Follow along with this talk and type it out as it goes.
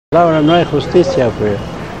Ahora no hay justicia, pues.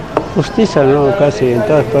 Justicia no, casi en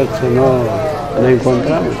todas partes no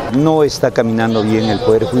encontramos. No está caminando bien el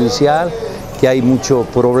Poder Judicial, que hay mucho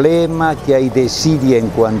problema, que hay desidia en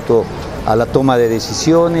cuanto a la toma de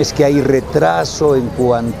decisiones, que hay retraso en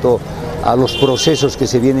cuanto a los procesos que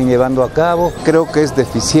se vienen llevando a cabo. Creo que es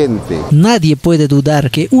deficiente. Nadie puede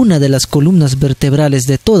dudar que una de las columnas vertebrales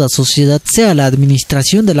de toda sociedad sea la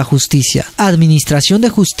administración de la justicia. Administración de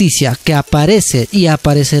justicia que aparece y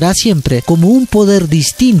aparecerá siempre como un poder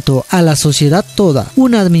distinto a la sociedad toda.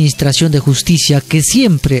 Una administración de justicia que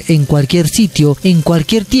siempre, en cualquier sitio, en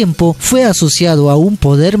cualquier tiempo, fue asociado a un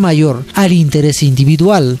poder mayor, al interés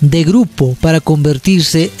individual, de grupo, para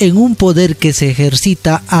convertirse en un poder que se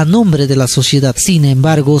ejercita a nombre de la sociedad. Sin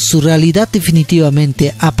embargo, su realidad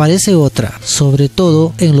definitivamente aparece otra, sobre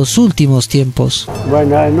todo en los últimos tiempos.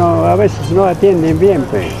 Bueno, no, a veces no atienden bien,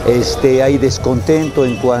 pues. Hay descontento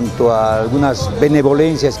en cuanto a algunas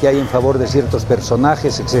benevolencias que hay en favor de ciertos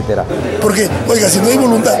personajes, etcétera. Porque, oiga, si no hay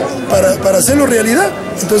voluntad para hacerlo realidad,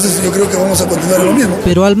 entonces yo creo que vamos a continuar lo mismo.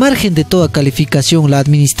 Pero al margen de toda calificación, la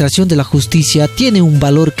administración de la justicia tiene un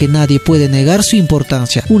valor que nadie puede negar su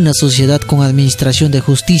importancia. Una sociedad con administración de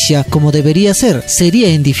justicia como debería ser, sería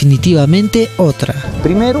indefinitivamente otra.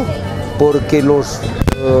 Primero, porque los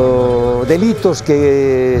delitos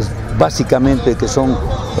que básicamente que son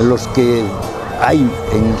los que hay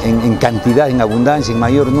en cantidad, en abundancia, en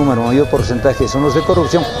mayor número, mayor porcentaje, son los de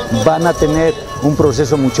corrupción, van a tener un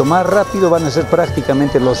proceso mucho más rápido, van a ser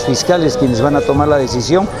prácticamente los fiscales quienes van a tomar la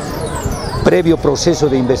decisión, previo proceso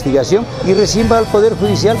de investigación, y recién va al Poder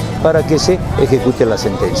Judicial para que se ejecute la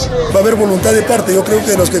sentencia. Va a haber voluntad de parte, yo creo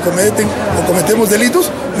que los que cometen o cometemos delitos,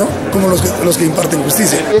 ¿no?, como los que imparten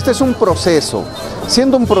justicia. Este es un proceso.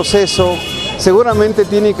 Siendo un proceso, seguramente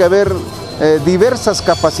tiene que haber diversas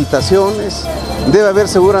capacitaciones, debe haber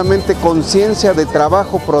seguramente conciencia de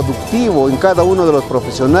trabajo productivo en cada uno de los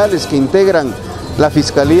profesionales que integran la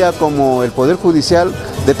Fiscalía como el Poder Judicial,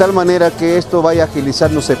 de tal manera que esto vaya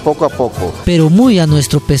agilizándose poco a poco. Pero muy a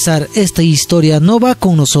nuestro pesar, esta historia no va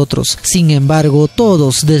con nosotros. Sin embargo,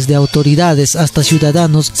 todos, desde autoridades hasta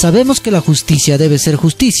ciudadanos, sabemos que la justicia debe ser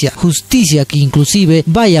justicia. Justicia que inclusive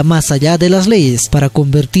vaya más allá de las leyes, para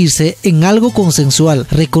convertirse en algo consensual,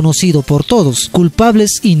 reconocido por todos,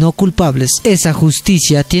 culpables y no culpables. Esa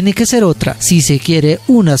justicia tiene que ser otra, si se quiere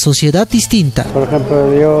una sociedad distinta. Por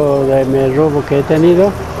ejemplo, yo de mi robo que he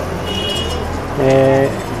tenido,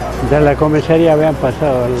 de la comisaría habían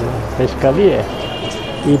pasado a la fiscalía,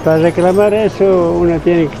 y para reclamar eso uno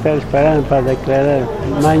tiene que estar esperando para declarar.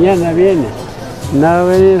 Mañana viene, no va a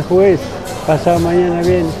venir el juez, pasado mañana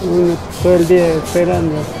viene, uno todo el día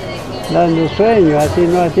esperando, dando sueño, así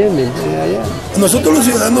no atienden allá. Nosotros los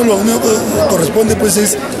ciudadanos lo único que corresponde pues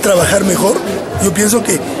es trabajar mejor. Yo pienso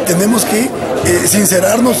que tenemos que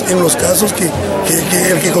sincerarnos en los casos que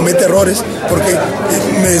el que comete errores, porque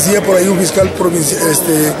me decía por ahí un fiscal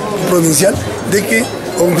provincial de que,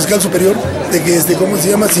 o un fiscal superior, de que ¿cómo se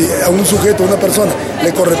llama? Si a un sujeto, a una persona,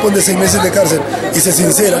 le corresponde 6 meses de cárcel y se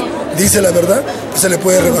sincera, dice la verdad, se le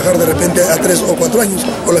puede rebajar de repente a 3 o 4 años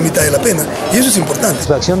o la mitad de la pena, y eso es importante.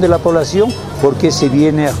 Satisfacción de la población porque se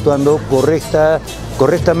viene actuando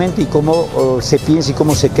correctamente y cómo se piensa y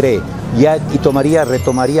cómo se cree, y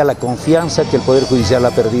retomaría la confianza que el Poder Judicial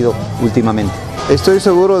ha perdido últimamente. Estoy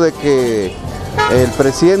seguro de que el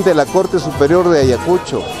presidente de la Corte Superior de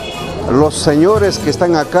Ayacucho, los señores que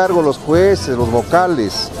están a cargo, los jueces, los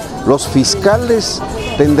vocales, los fiscales,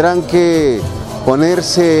 tendrán que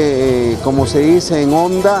ponerse, como se dice, en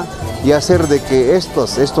onda y hacer de que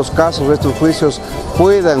estos casos, estos juicios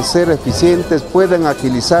puedan ser eficientes, puedan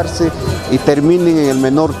agilizarse y terminen en el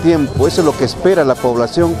menor tiempo. Eso es lo que espera la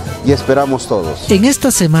población y esperamos todos. En esta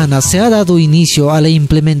semana se ha dado inicio a la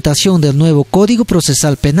implementación del nuevo Código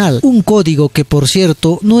Procesal Penal, un código que, por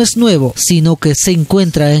cierto, no es nuevo, sino que se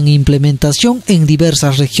encuentra en implementación en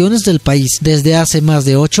diversas regiones del país desde hace más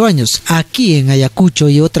de 8 años. Aquí en Ayacucho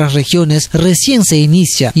y otras regiones recién se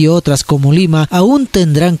inicia, y otras como Lima aún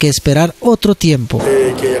tendrán que esperar otro tiempo.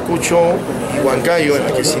 Que Ayacucho y Huancayo, en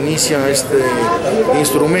la que se inicia este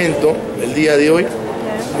instrumento el día de hoy,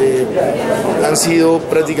 han sido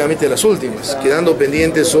prácticamente las últimas, quedando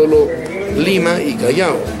pendientes solo Lima y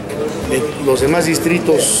Callao. En los demás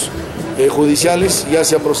distritos judiciales ya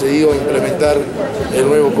se ha procedido a implementar el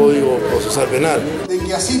nuevo Código Procesal Penal. De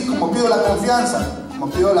que así como pido la confianza, como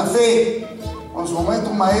pido la fe, en su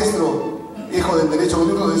momento un maestro, hijo del derecho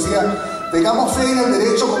nos decía, tengamos fe en el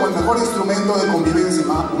derecho como el mejor instrumento de convivencia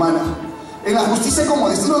humana, en la justicia como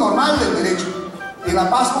destino normal del derecho, en la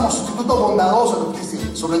paz como sustituto bondadoso de la justicia.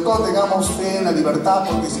 Sobre todo tengamos fe en la libertad,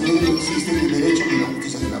 porque sin ella no existe ni el derecho ni la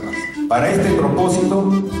justicia ni la paz. Para este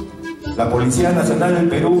propósito, la Policía Nacional del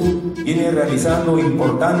Perú viene realizando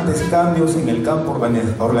importantes cambios en el campo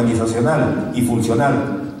organizacional y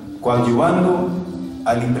funcional, coadyuvando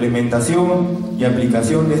a la implementación y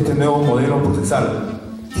aplicación de este nuevo modelo procesal.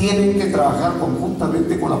 Tienen que trabajar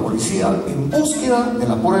conjuntamente con la policía en búsqueda de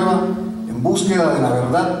la prueba, en búsqueda de la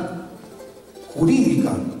verdad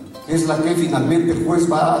jurídica, que es la que finalmente el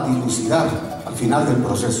juez va a dilucidar al final del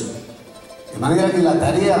proceso. De manera que la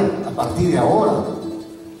tarea, a partir de ahora,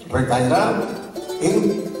 recaerá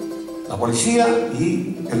en la policía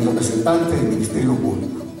y el representante del Ministerio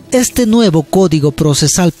Público. Este nuevo Código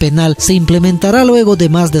Procesal Penal se implementará luego de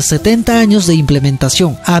más de 70 años de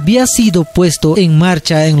implementación. Había sido puesto en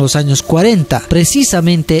marcha en los años 40,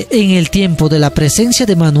 precisamente en el tiempo de la presencia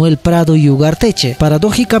de Manuel Prado y Ugarteche,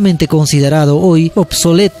 paradójicamente considerado hoy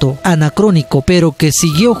obsoleto, anacrónico, pero que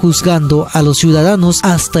siguió juzgando a los ciudadanos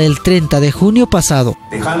hasta el 30 de junio pasado.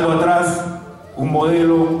 Dejando atrás un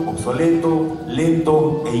modelo obsoleto,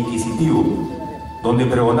 lento e inquisitivo, donde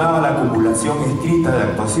pregonaba la acumulación escrita de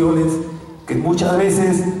actuaciones que muchas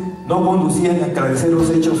veces no conducían a esclarecer los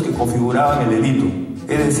hechos que configuraban el delito,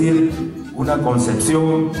 es decir, una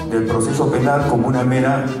concepción del proceso penal como una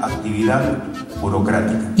mera actividad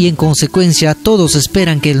burocrática. Y en consecuencia, todos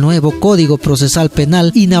esperan que el nuevo Código Procesal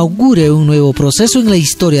Penal inaugure un nuevo proceso en la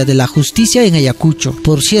historia de la justicia en Ayacucho.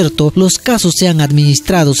 Por cierto, los casos sean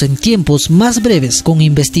administrados en tiempos más breves, con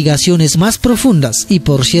investigaciones más profundas y,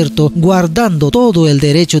 por cierto, guardando todo el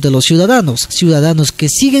derecho de los ciudadanos que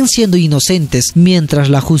siguen siendo inocentes mientras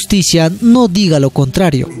la justicia no diga lo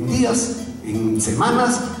contrario. En días, en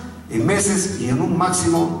semanas, en meses y en un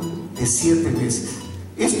máximo de 7 meses.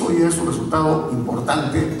 Esto ya es un resultado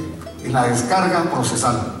importante en la descarga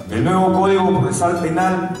procesal. El nuevo Código Procesal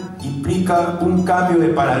Penal implica un cambio de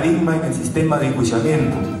paradigma en el sistema de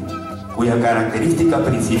enjuiciamiento, cuya característica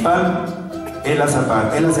principal es la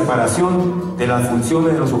separación de las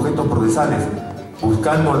funciones de los sujetos procesales,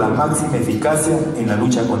 buscando la máxima eficacia en la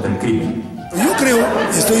lucha contra el crimen. Yo creo,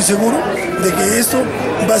 estoy seguro, de que esto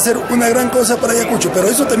va a ser una gran cosa para Ayacucho, pero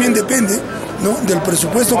eso también depende, ¿no?, del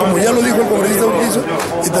presupuesto, como ya lo dijo el congresista Urquizo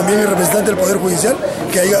y también el representante del Poder Judicial,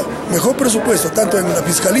 que haya mejor presupuesto, tanto en la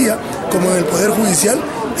Fiscalía como en el Poder Judicial,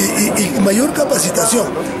 y mayor capacitación,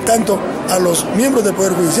 tanto a los miembros del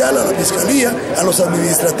Poder Judicial, a la Fiscalía, a los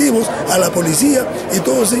administrativos, a la policía, y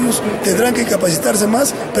todos ellos tendrán que capacitarse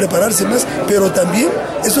más, prepararse más, pero también,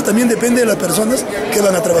 eso también depende de las personas que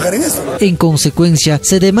van a trabajar en esto. En consecuencia,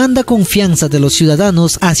 se demanda confianza de los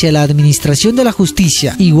ciudadanos hacia la administración de la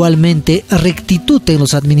justicia, igualmente rectitud en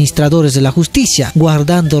los administradores de la justicia,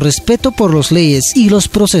 guardando respeto por las leyes y los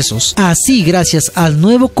procesos. Así, gracias al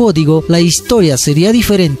nuevo código, la historia sería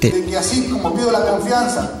diferente. De que así como pido la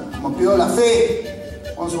confianza, como pido la fe,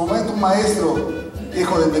 en su momento un maestro,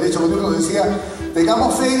 hijo del derecho nos decía,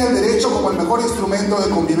 tengamos fe en el derecho como el mejor instrumento de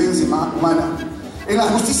convivencia humana, en la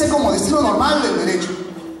justicia como destino normal del derecho,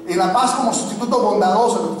 en la paz como sustituto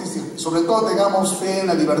bondadoso de la justicia. Sobre todo tengamos fe en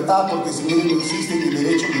la libertad, porque sin ella no existe ni el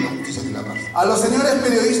derecho, ni la justicia, ni la paz. A los señores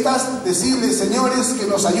periodistas, decirles, señores, que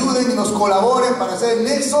nos ayuden y nos colaboren para hacer el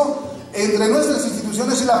nexo entre nuestras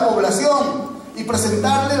instituciones y la población, y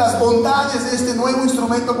presentarle las bondades de este nuevo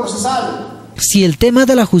instrumento procesal. Si el tema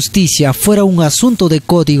de la justicia fuera un asunto de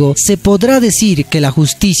código, se podrá decir que la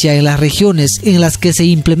justicia en las regiones en las que se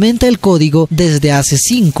implementa el código desde hace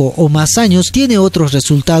 5 o más años tiene otros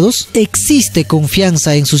resultados. ¿Existe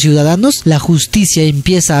confianza en sus ciudadanos? ¿La justicia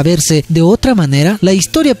empieza a verse de otra manera? La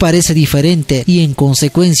historia parece diferente y en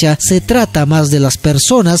consecuencia se trata más de las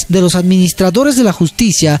personas, de los administradores de la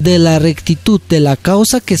justicia, de la rectitud de la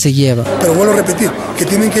causa que se lleva. Pero vuelvo a repetir, que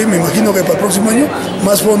tienen que, me imagino que para el próximo año,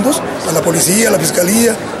 más fondos a la policía, a la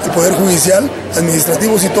Fiscalía, el Poder Judicial,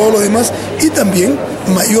 administrativos y todo lo demás, y también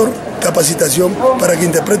mayor capacitación para que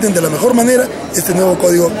interpreten de la mejor manera este nuevo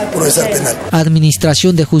Código Procesal Penal.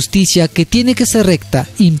 Administración de justicia que tiene que ser recta,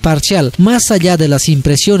 imparcial, más allá de las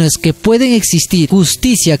impresiones que pueden existir.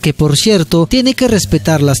 Justicia que, por cierto, tiene que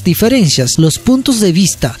respetar las diferencias, los puntos de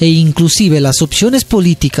vista e inclusive las opciones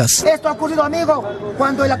políticas. Esto ha ocurrido, amigo,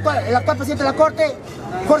 cuando el actual presidente de la Corte,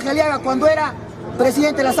 Jorge Aliaga, cuando era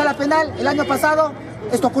presidente de la Sala Penal el año pasado,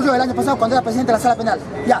 esto ocurrió el año pasado cuando era presidente de la Sala Penal.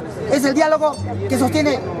 Ya, es el diálogo que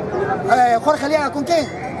sostiene Jorge Aliaga, ¿con quién?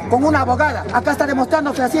 Con una abogada. Acá está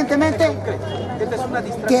demostrando fehacientemente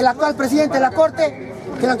que el actual presidente de la Corte,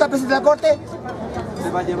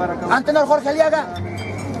 Antenor Jorge Aliaga,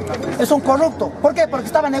 es un corrupto. ¿Por qué? Porque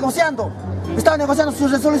estaba negociando su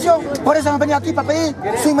resolución. Por eso hemos venido aquí para pedir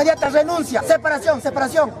su inmediata renuncia. Separación.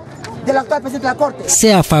 del actual presidente de la Corte.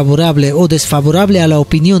 Sea favorable o desfavorable a la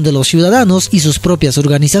opinión de los ciudadanos y sus propias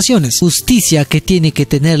organizaciones. Justicia que tiene que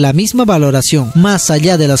tener la misma valoración, más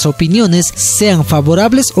allá de las opiniones, sean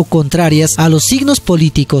favorables o contrarias a los signos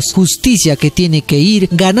políticos. Justicia que tiene que ir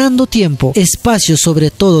ganando tiempo, espacio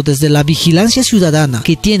sobre todo desde la vigilancia ciudadana,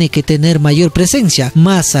 que tiene que tener mayor presencia,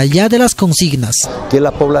 más allá de las consignas. Que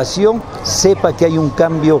la población sepa que hay un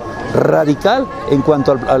cambio radical en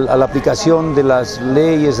cuanto a la aplicación de las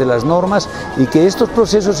leyes, de las normas, y que estos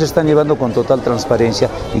procesos se están llevando con total transparencia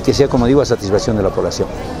y que sea, como digo, a satisfacción de la población.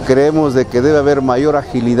 Creemos de que debe haber mayor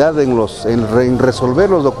agilidad en resolver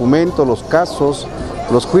los documentos, los casos,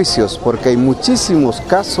 los juicios, porque hay muchísimos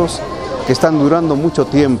casos que están durando mucho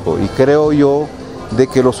tiempo, y creo yo de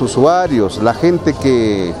que los usuarios, la gente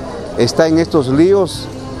que está en estos líos,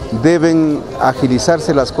 deben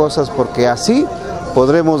agilizarse las cosas, porque así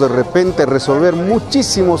podremos de repente resolver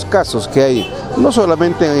muchísimos casos que hay, no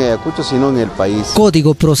solamente en Ayacucho, sino en el país.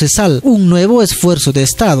 Código Procesal, un nuevo esfuerzo de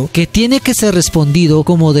Estado que tiene que ser respondido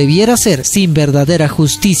como debiera ser. Sin verdadera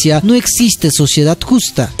justicia no existe sociedad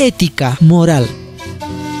justa, ética, moral.